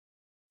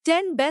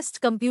10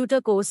 Best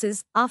Computer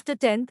Courses After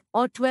 10th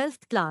or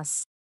 12th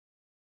Class.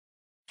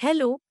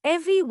 Hello,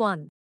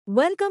 everyone.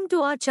 Welcome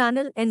to our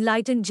channel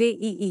Enlighten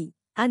JEE.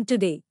 And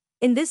today,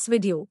 in this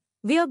video,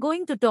 we are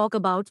going to talk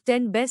about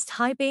 10 best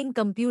high-paying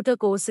computer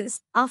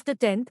courses after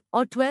 10th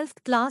or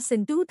 12th class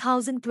in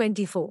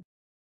 2024.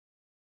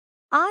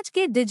 आज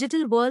के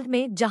digital world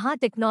में जहां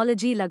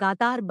technology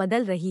लगातार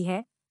बदल रही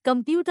है,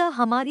 computer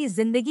हमारी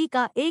जिंदगी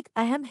का एक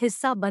अहम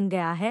हिस्सा बन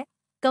गया है।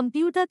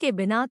 कंप्यूटर के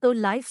बिना तो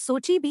लाइफ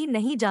सोची भी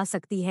नहीं जा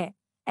सकती है।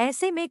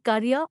 ऐसे में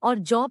करियर और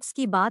जॉब्स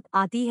की बात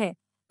आती है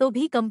तो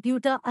भी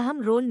कंप्यूटर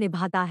अहम रोल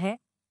निभाता है।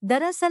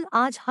 दरअसल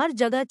आज हर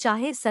जगह,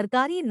 चाहे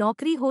सरकारी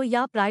नौकरी हो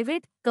या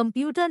प्राइवेट,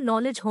 कंप्यूटर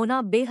नॉलेज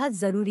होना बेहद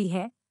ज़रूरी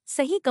है।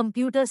 सही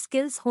कंप्यूटर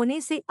स्किल्स होने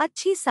से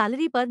अच्छी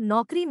सैलरी पर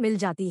नौकरी मिल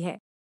जाती है।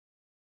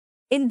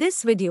 In this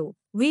video,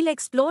 we'll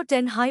explore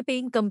 10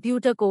 high-paying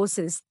computer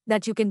courses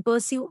that you can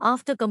pursue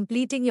after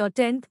completing your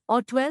 10th or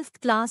 12th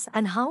class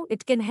and how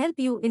it can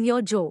help you in your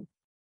job.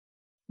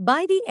 By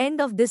the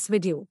end of this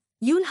video,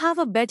 you'll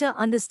have a better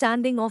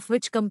understanding of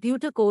which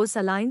computer course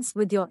aligns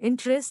with your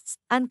interests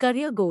and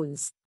career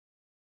goals.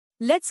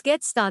 Let's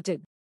get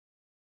started.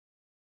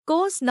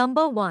 Course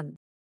number 1.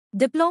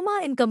 Diploma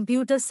in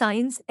Computer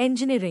Science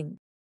Engineering.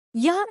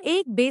 यह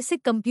एक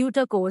basic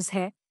computer course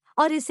है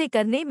और इसे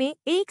करने में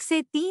 1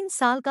 से 3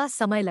 साल का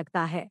समय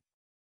लगता है।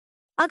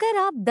 अगर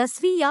आप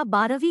 10वीं या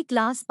 12वीं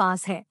क्लास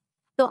पास हैं,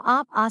 तो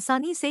आप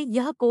आसानी से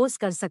यह कोर्स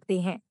कर सकते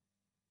हैं।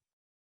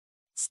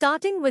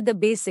 Starting with the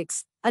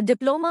basics, a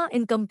diploma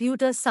in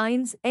computer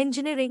science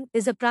engineering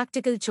is a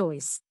practical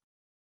choice.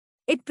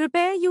 It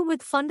prepares you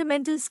with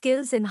fundamental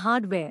skills in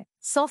hardware,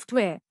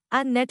 software,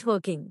 and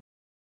networking.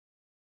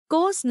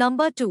 Course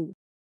number 2.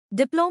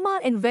 Diploma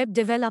in Web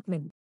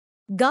Development.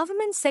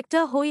 Government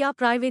sector हो या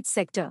private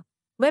sector,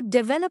 web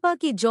developer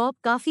की job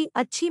काफ़ी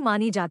अच्छी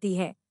मानी जाती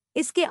है।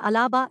 इसके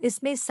अलावा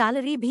इसमें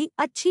सैलरी भी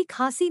अच्छी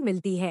खासी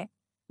मिलती है।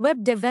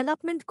 वेब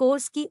डेवलपमेंट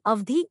कोर्स की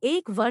अवधि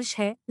 1 वर्ष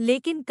है,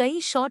 लेकिन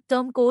कई शॉर्ट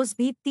टर्म कोर्स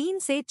भी 3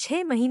 से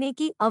 6 महीने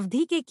की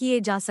अवधि के किए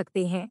जा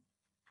सकते हैं।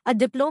 A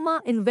diploma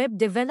in web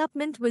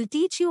development will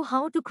teach you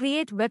how to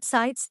create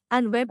websites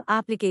and web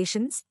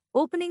applications,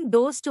 opening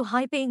doors to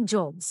high-paying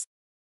jobs.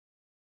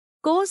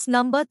 Course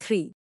number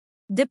 3.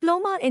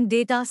 Diploma in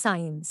Data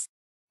Science.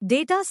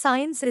 Data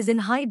science is in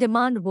high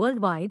demand world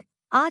wide.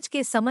 आज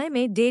के समय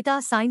में data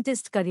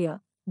scientist career,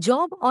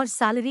 job और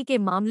salary के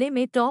मामले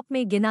में top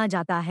में गिना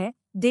जाता है।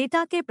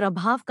 डेटा के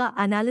प्रभाव का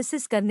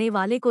एनालिसिस करने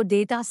वाले को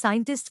डेटा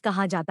साइंटिस्ट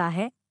कहा जाता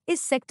है।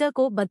 इस सेक्टर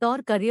को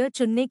बतौर करियर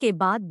चुनने के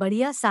बाद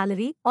बढ़िया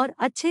सैलरी और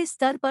अच्छे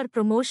स्तर पर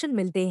प्रमोशन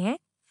मिलते हैं।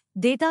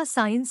 डेटा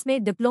साइंस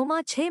में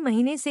डिप्लोमा 6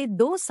 महीने से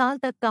 2 साल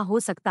तक का हो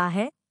सकता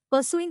है।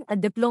 Pursuing a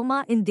diploma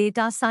in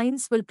data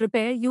science will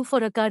prepare you for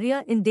a career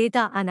in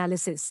data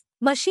analysis,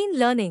 machine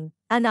learning,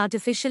 and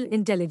artificial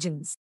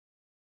intelligence.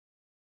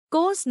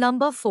 Course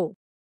number 4.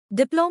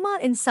 Diploma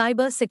in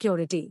Cyber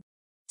Security.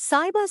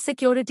 Cyber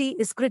security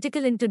is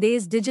critical in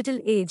today's digital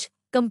age.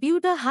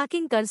 Computer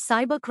hacking कर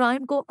cyber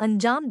crime को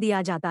अंजाम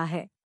दिया जाता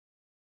है।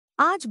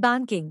 आज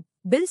banking,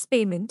 bills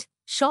payment,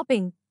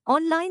 shopping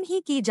online ही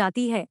की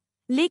जाती है,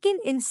 लेकिन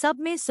इन सब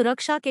में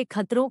सुरक्षा के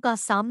खतरों का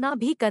सामना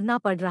भी करना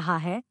पड़ रहा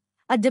है।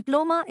 A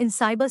diploma in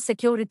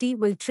cybersecurity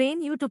will train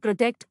you to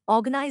protect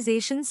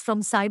organizations from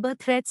cyber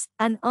threats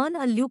and earn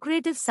a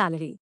lucrative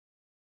salary.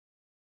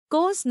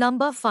 Course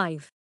number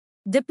 5.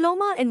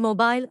 Diploma in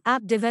Mobile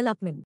App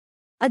Development.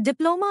 A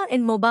diploma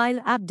in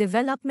mobile app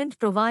development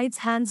provides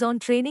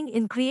hands-on training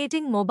in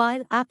creating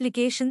mobile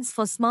applications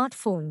for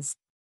smartphones.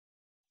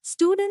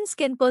 Students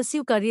can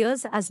pursue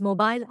careers as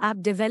mobile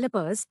app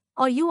developers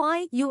or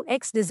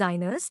UI/UX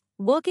designers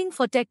working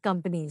for tech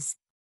companies.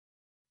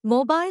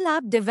 Mobile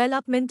app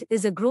development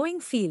is a growing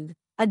field.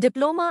 A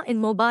diploma in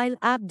mobile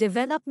app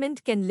development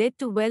can lead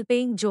to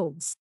well-paying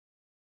jobs.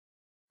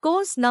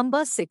 Course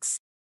number 6.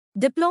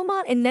 Diploma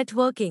in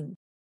Networking.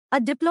 A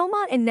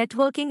diploma in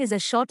networking is a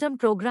short-term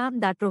program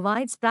that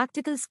provides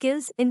practical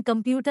skills in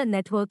computer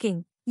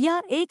networking.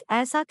 यह एक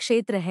ऐसा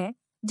क्षेत्र है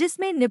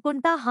जिसमें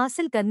निपुणता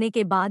हासिल करने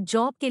के बाद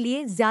जॉब के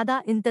लिए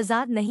ज़्यादा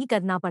इंतजार नहीं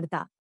करना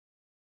पड़ता।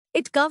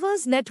 It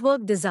covers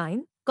network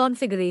design,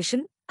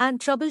 configuration,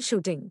 and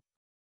troubleshooting.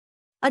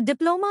 A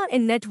diploma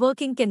in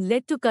networking can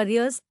lead to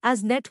careers as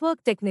network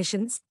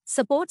technicians,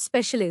 support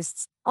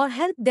specialists, or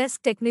help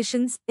desk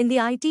technicians in the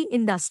IT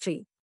industry.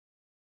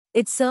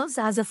 It serves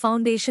as a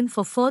foundation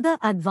for further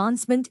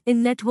advancement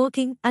in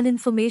networking and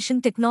information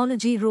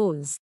technology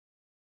roles.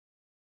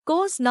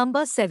 Course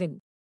number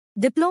 7.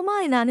 Diploma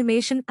in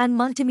Animation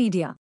and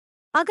Multimedia.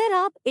 अगर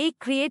आप एक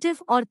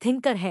creative और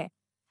thinker है,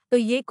 तो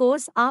ये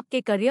course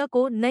आपके career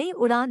को नई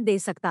उड़ान दे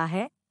सकता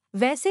है।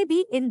 वैसे भी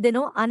इन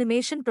दिनों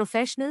एनिमेशन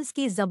प्रोफेशनल्स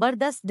की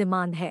ज़बरदस्त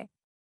डिमांड है।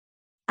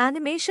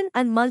 Animation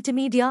and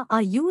multimedia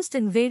are used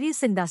in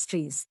various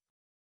industries.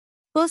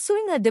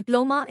 Pursuing a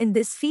diploma in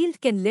this field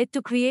can lead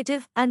to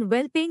creative and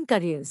well-paying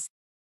careers.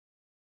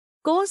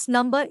 Course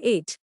number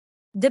 8.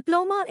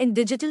 Diploma in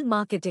Digital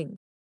Marketing.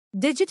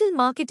 Digital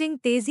marketing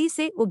तेजी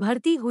से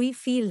उभरती हुई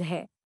field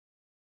है।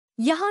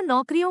 यहाँ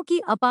नौकरियों की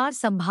अपार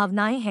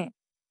संभावनाएं हैं।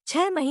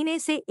 6 महीने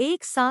से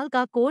 1 साल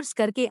का कोर्स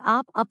करके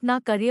आप अपना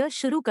करियर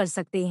शुरू कर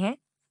सकते हैं।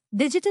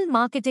 Digital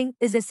marketing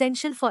is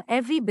essential for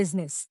every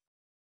business.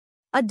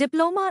 A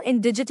diploma in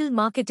digital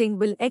marketing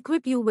will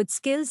equip you with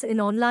skills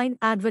in online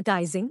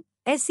advertising,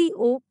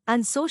 SEO,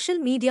 and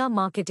social media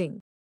marketing.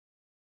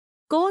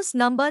 Course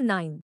number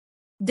 9.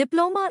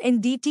 Diploma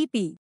in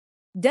DTP.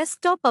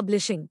 Desktop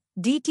Publishing,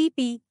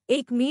 DTP,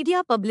 एक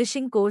media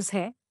publishing course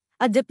है।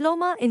 A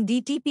diploma in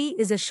DTP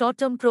is a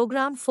short-term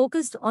program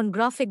focused on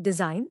graphic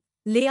design,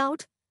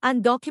 layout,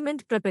 and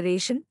document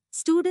preparation.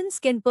 Students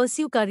can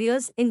pursue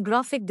careers in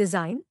graphic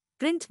design,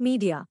 print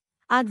media,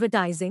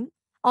 advertising,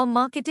 or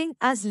marketing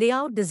as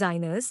layout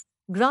designers,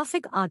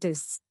 graphic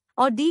artists,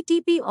 or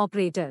DTP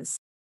operators.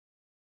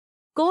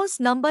 Course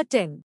number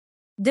 10.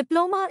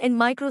 Diploma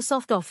in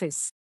Microsoft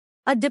Office.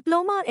 A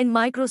diploma in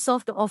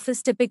Microsoft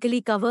Office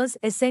typically covers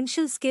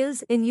essential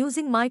skills in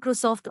using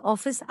Microsoft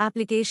Office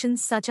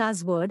applications such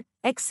as Word,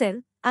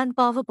 Excel, and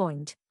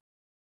PowerPoint.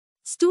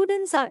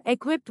 Students are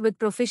equipped with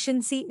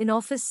proficiency in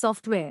Office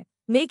software,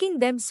 making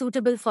them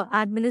suitable for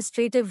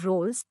administrative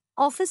roles,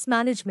 office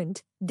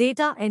management,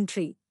 data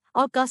entry,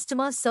 or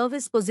customer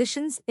service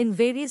positions in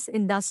various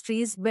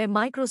industries where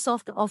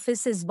Microsoft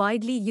Office is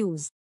widely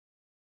used.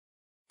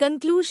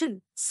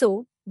 Conclusion.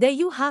 So, there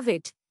you have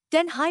it,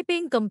 10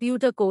 high-paying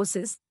computer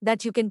courses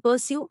that you can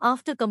pursue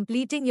after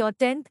completing your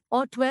 10th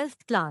or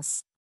 12th class.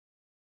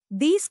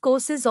 These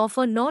courses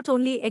offer not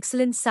only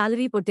excellent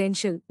salary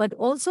potential but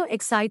also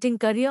exciting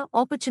career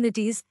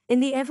opportunities in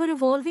the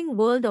ever-evolving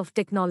world of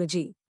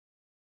technology.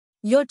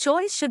 Your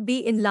choice should be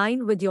in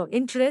line with your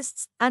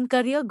interests and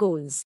career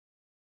goals.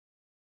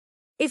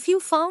 If you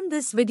found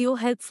this video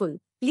helpful,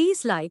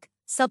 please like,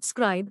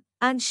 subscribe,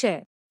 and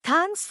share.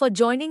 Thanks for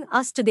joining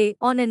us today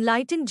on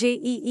Enlighten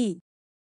JEE.